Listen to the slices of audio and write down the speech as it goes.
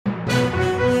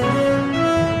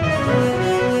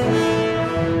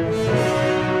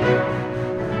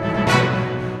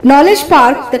Knowledge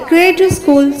Park, the creative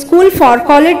school, school for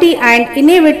quality and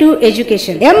innovative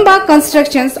education. Embark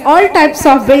Constructions, all types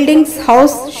of buildings,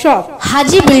 house, shop.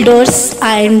 Haji Builders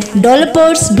and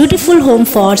Developers, beautiful home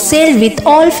for sale with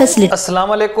all facilities. अस्सलाम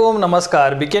वालेकुम,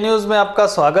 नमस्कार। BK news में आपका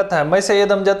स्वागत है। मैं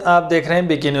सैयद अमजद, आप देख रहे हैं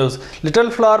BK news. Little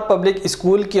flower public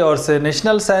school की ओर से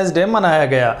नेशनल साइंस डे मनाया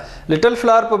गया। लिटिल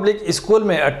फ्लावर पब्लिक स्कूल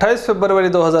में 28 फरवरी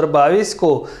 2022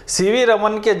 को सीवी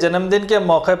रमन के जन्मदिन के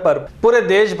मौके पर पूरे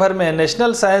देश भर में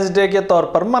नेशनल साइंस डे के तौर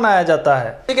पर मनाया जाता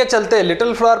है। इसी के चलते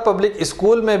लिटिल फ्लावर पब्लिक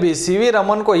स्कूल में भी सीवी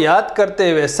रमन को याद करते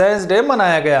हुए साइंस डे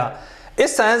मनाया गया।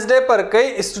 इस साइंस डे पर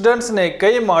कई स्टूडेंट्स ने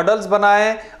कई मॉडल्स बनाए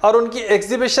और उनकी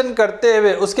एग्जीबिशन करते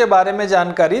हुए उसके बारे में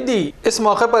जानकारी दी। इस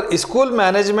मौके पर स्कूल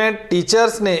मैनेजमेंट,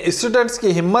 टीचर्स ने स्टूडेंट्स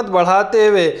की हिम्मत बढ़ाते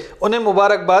हुए उन्हें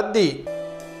मुबारकबाद दी।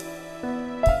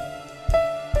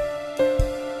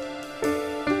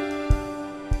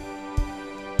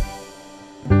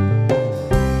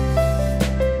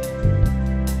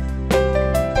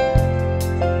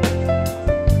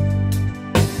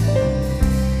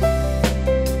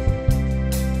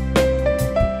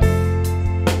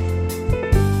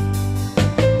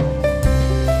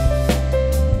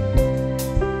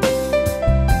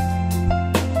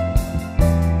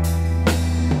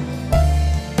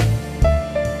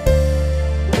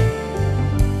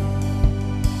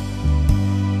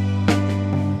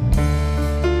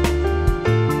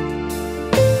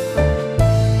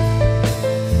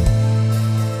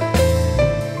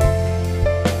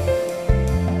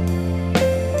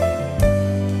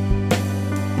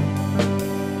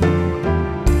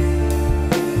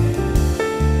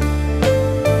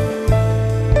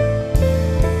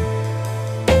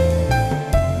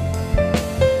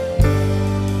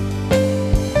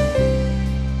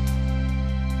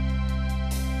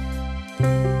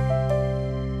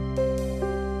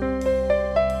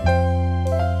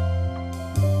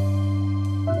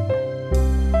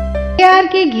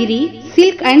 KRK Giri,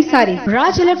 Silk and Sari.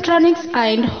 Raj Electronics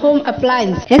and Home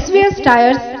Appliance. SVS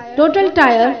Tires, Total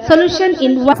Tire, Solution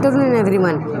in one. Good afternoon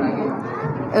everyone.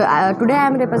 Today I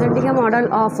am representing a model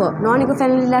of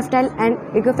non-eco-friendly lifestyle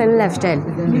and eco-friendly lifestyle.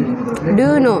 Do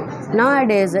you know,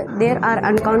 nowadays there are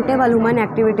uncountable human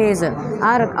activities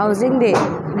are causing the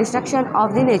destruction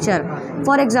of the nature.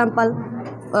 For example,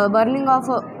 burning of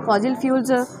fossil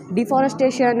fuels,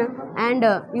 deforestation and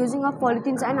using of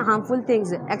polythenes and harmful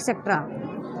things, etc.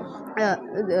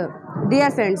 Dear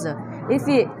friends, if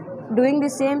we doing the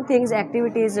same things,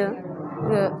 activities,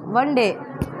 one day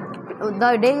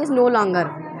the day is no longer.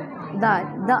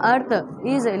 The earth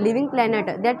is a living planet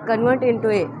that convert into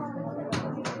a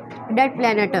dead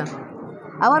planet.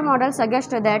 Our model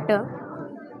suggests that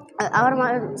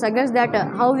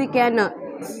how we can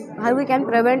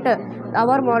prevent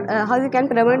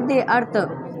the earth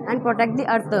and protect the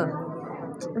earth.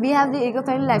 We have the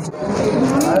eco-friendly lifestyle.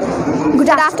 Good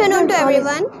afternoon to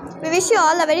everyone. We wish you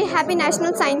all a very happy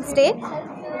National Science Day.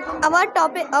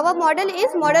 Our model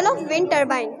is model of wind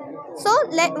turbine. So,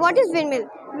 what is windmill?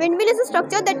 Windmill is a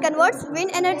structure that converts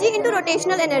wind energy into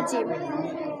rotational energy.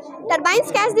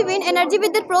 Turbines catch the wind energy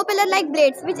with their propeller-like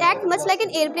blades, which act much like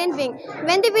an airplane wing.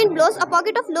 When the wind blows, a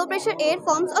pocket of low-pressure air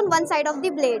forms on one side of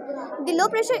the blade. The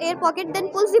low-pressure air pocket then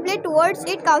pulls the blade towards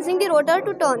it, causing the rotor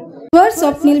to turn. Your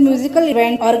Swapnil musical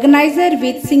event organizer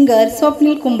with singer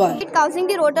Swapnil Kumbar. It causing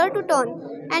the rotor to turn,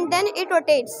 and then it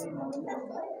rotates.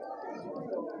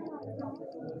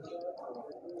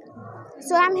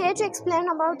 So I am here to explain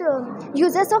about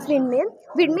uses of windmill.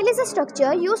 Windmill is a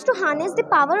structure used to harness the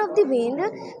power of the wind,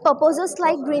 purposes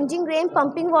like dredging rain,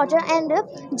 pumping water and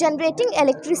generating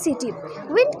electricity.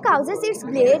 Wind causes its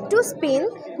blade to spin,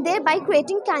 thereby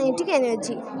creating kinetic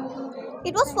energy.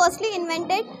 It was firstly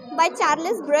invented by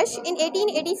Charles Brush in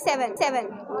 1887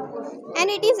 and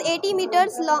it is 80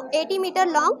 meter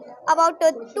long, about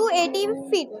 280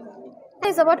 feet.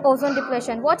 Is about ozone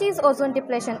depletion. What is ozone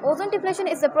depletion? Ozone depletion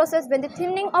is the process when the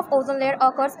thinning of ozone layer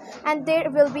occurs and there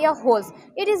will be a holes.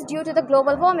 It is due to the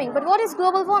global warming. But what is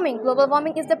global warming? Global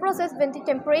warming is the process when the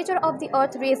temperature of the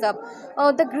earth raises up.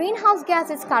 The greenhouse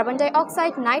gases carbon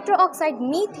dioxide, nitrous oxide,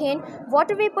 methane,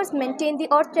 water vapors maintain the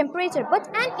earth temperature. But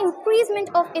an increasement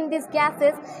in these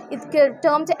gases is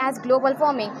termed as global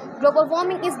warming. Global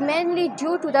warming is mainly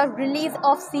due to the release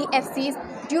of CFCs,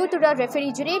 due to the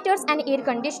refrigerators and air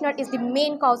conditioner is the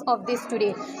main cause of this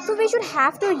today. So we should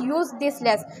have to use this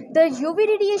less. The UV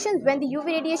radiations, when the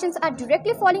UV radiations are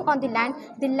directly falling on the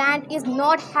land is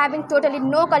not having totally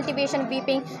no cultivation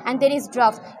weeping, and there is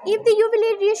drought. If the UV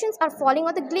radiations are falling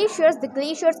on the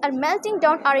glaciers are melting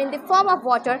down, are in the form of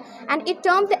water, and it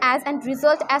turns as and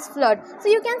result as flood. So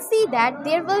you can see that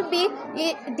there will be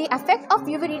the effect of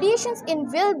UV radiations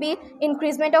will be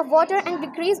increasement of water and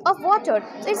decrease of water.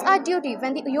 So it's our duty,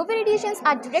 when the UV radiations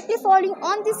are directly falling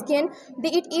on the skin,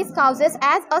 it is causes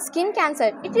as a skin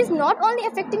cancer. It is not only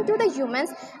affecting to the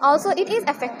humans, also it is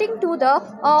affecting to the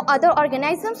other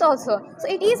organisms also. So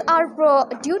it is our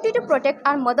duty to protect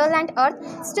our motherland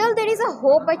earth. Still there is a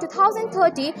hope by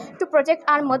 2030 to protect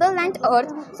our motherland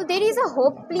earth. So there is a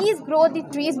hope. Please grow the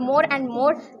trees more and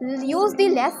more, use the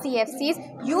less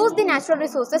CFCs, use the natural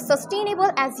resources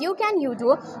sustainable as you can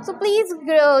do. So please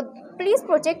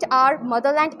protect our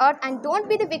motherland earth and don't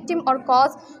be the victim or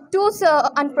cause to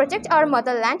unprotect our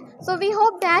motherland. So we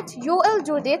hope that you will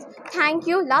do this. Thank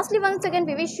you. Lastly, once again,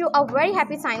 we wish you a very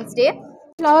happy Science Day.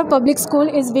 Flower Public School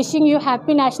is wishing you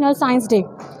happy National Science Day.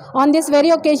 On this very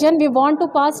occasion, we want to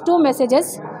pass two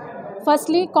messages.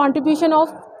 Firstly, contribution of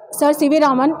Sir C.V.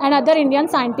 Raman and other Indian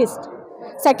scientists.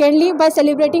 Secondly, by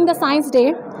celebrating the Science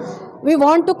Day, we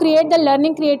want to create the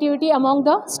learning creativity among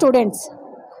the students.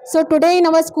 So today in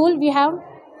our school, we have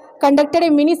conducted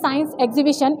a mini science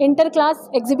exhibition, interclass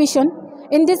exhibition.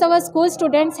 In this, our school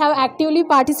students have actively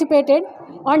participated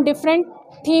on different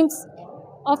themes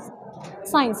of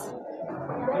science.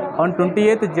 On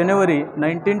 28th January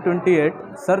 1928,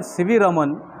 Sir C.V.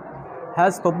 Raman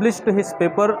has published his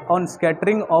paper on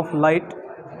scattering of light,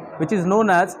 which is known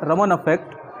as Raman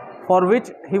effect, for which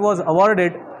he was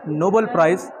awarded Nobel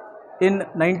Prize in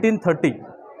 1930.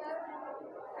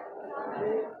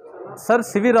 Sir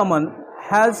C.V. Raman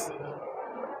has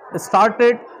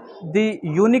started the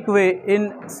unique way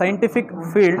in scientific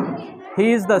field.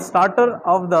 He is the starter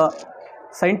of the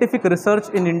scientific research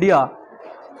in India.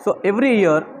 So every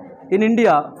year in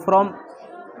India from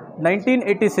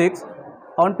 1986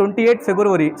 on 28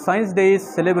 February, Science Day is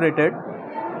celebrated.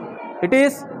 It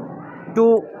is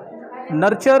to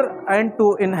nurture and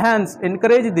to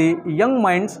encourage the young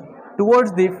minds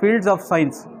towards the fields of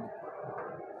science.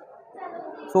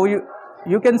 So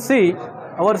you can see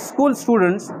our school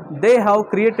students, they have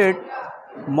created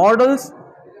models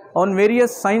on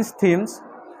various science themes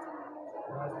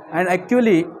and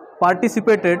actually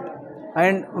participated,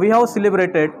 and we have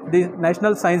celebrated the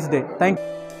National Science Day. Thank you.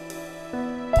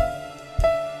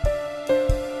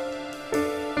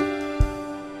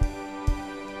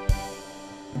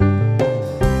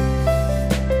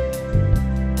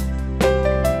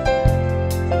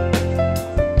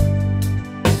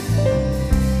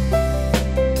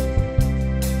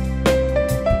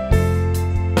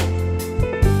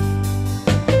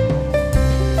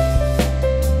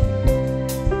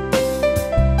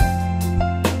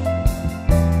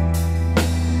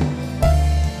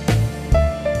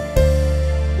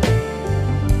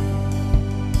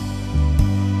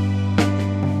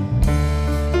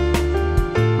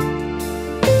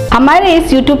 हमारे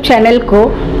इस YouTube channel को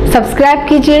subscribe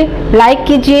कीजिए, like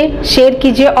कीजिए, share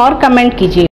कीजिए और comment कीजिए।